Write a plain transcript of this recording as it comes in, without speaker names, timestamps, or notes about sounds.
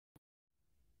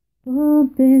Wo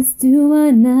bist du,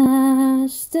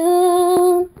 Weihnachten?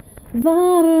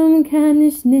 Warum kann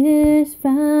ich nicht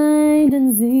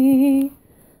finden sie?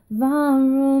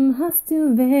 Warum hast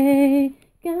du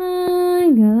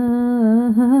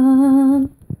weggegangen?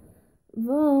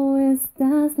 Wo ist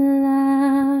das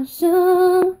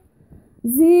Lachen?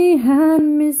 Sie hat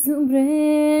mich zu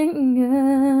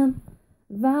bringen.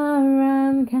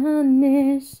 Warum kann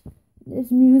ich nicht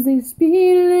Musik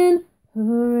spielen,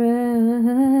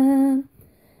 horen?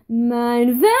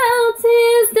 Meine Welt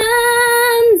ist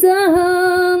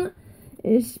andern.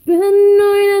 Ich bin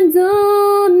nur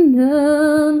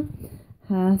andorden.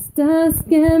 Hast das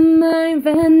gemein,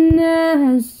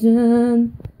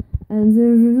 vernaschen,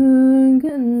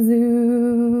 anderungen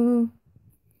so.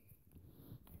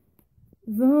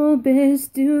 Wo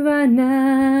bist du,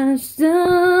 Weihnachten?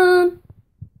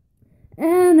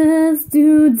 Erinnerst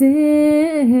du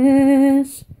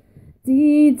dich?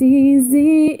 Die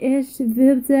sie ich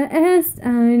wirbte erst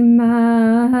einmal.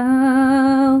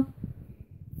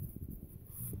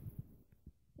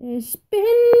 Ich bin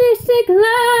nicht der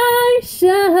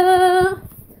gleiche,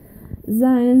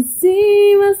 seien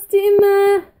sie, was die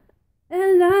mir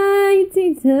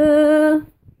erleichterte.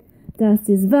 Das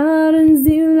ist waren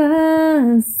sie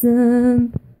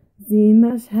lassen, sie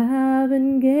mich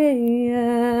haben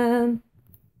gehen.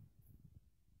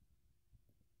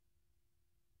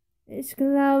 Ich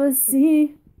glaube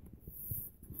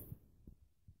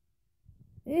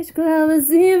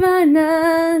sie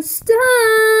Weihnachten.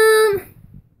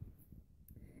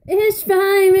 Ich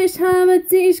weiß, ich habe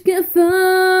dich gefunden.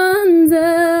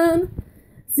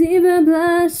 Sie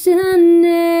verblassen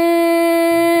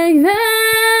nicht mehr.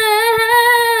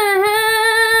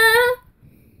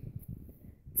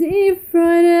 Die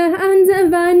Freude an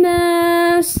der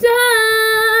Weihnachten.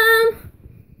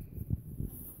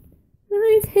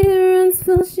 Right here uns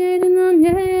verschieden und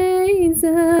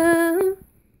jeder.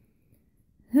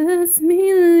 Hast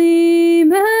mich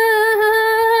lieber.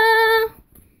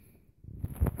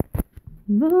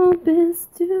 Wo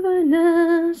bist du,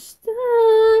 Weihnachten?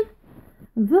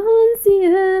 Wollen sie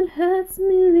ein Herz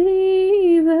mir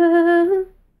lieber?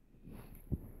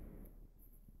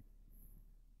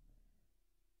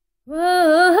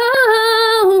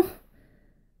 Wow,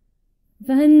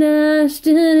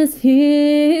 Weihnachten ist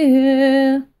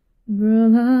hier,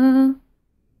 Brother.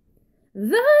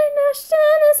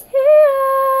 Weihnachten ist hier.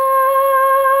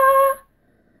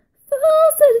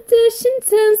 Forse dich in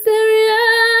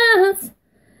Tempsteriat.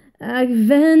 Ach,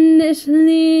 wenn ich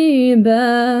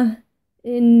lieber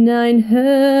in ein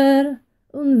Hör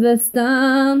und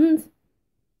Verstand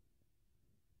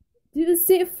du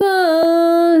sie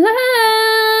vollen,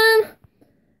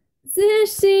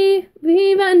 sich sie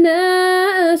wie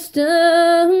Weihnachten,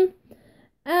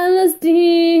 alles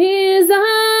dieser